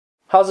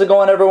How's it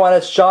going, everyone?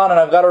 It's John, and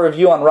I've got a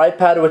review on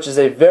Writepad, which is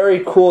a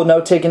very cool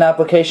note-taking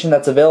application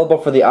that's available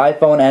for the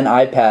iPhone and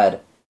iPad.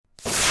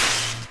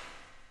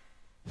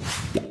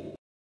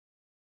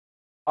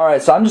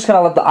 Alright, so I'm just going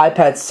to let the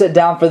iPad sit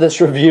down for this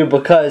review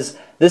because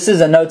this is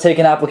a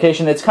note-taking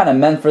application. It's kind of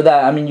meant for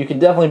that. I mean, you can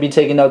definitely be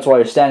taking notes while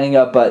you're standing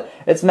up, but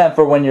it's meant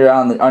for when you're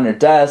on your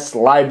desk,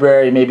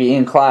 library, maybe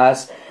in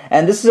class.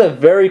 And this is a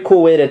very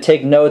cool way to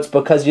take notes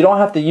because you don't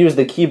have to use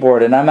the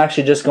keyboard. And I'm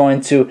actually just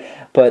going to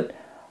put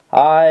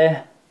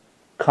how's,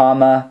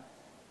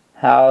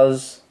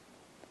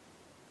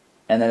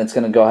 and then it's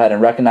going to go ahead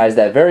and recognize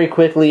that very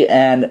quickly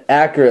and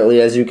accurately,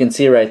 as you can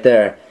see right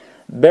there.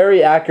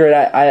 Very accurate.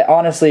 I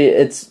honestly,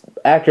 it's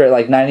accurate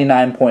like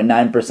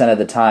 99.9% of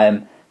the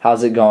time.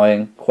 How's it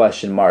going?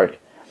 Question mark.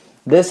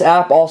 This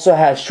app also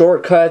has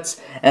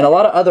shortcuts and a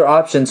lot of other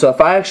options. So if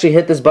I actually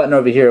hit this button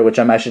over here, which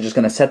I'm actually just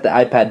going to set the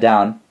iPad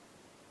down,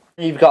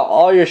 you've got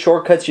all your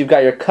shortcuts. You've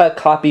got your cut,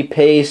 copy,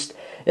 paste.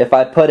 If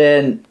I put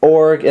in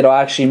org, it'll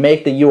actually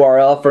make the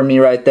URL for me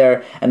right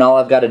there, and all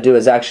I've got to do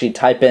is actually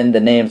type in the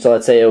name. So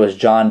let's say it was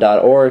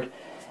john.org,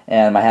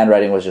 and my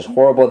handwriting was just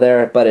horrible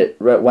there, but it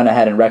went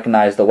ahead and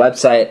recognized the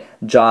website,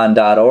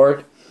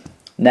 john.org.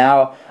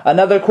 Now,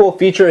 another cool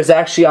feature is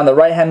actually on the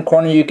right-hand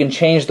corner, you can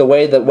change the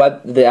way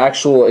the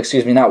actual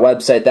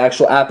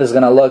app is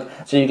going to look.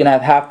 So you can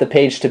have half the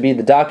page to be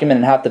the document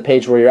and half the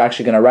page where you're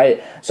actually going to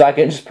write. So I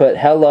can just put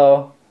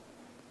hello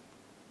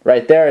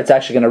right there. It's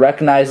actually going to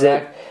recognize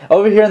it.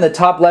 Over here in the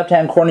top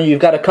left-hand corner, you've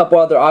got a couple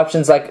other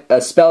options like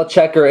a spell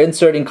checker,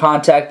 inserting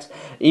contact,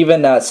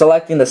 even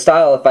selecting the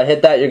style. If I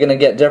hit that, you're going to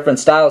get different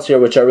styles here,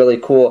 which are really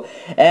cool.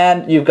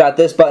 And you've got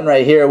this button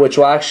right here, which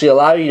will actually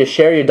allow you to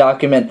share your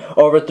document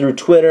over through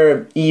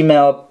Twitter,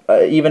 email,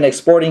 even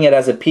exporting it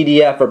as a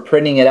PDF or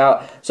printing it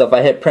out. So if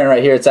I hit print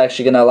right here, it's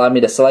actually going to allow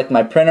me to select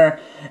my printer,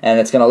 and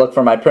it's going to look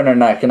for my printer,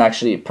 and I can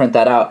actually print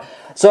that out.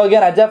 So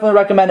again, I definitely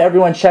recommend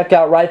everyone check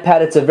out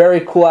Writepad. It's a very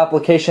cool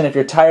application. If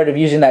you're tired of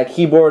using that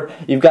keyboard,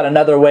 you've got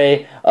another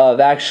way of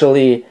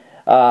actually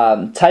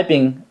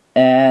typing.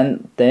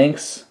 And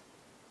thanks.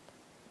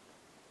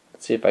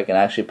 Let's see if I can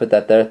actually put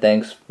that there.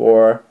 Thanks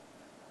for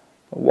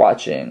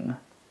watching.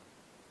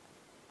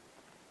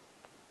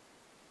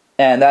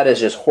 And that is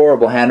just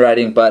horrible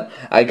handwriting, but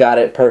I got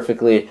it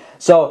perfectly.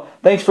 So,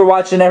 thanks for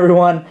watching,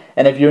 everyone.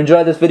 And if you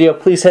enjoyed this video,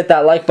 please hit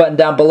that like button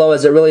down below,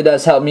 as it really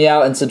does help me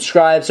out. And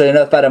subscribe so you're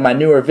notified of my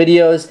newer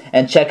videos.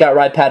 And check out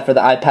Writepad for the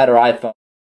iPad or iPhone.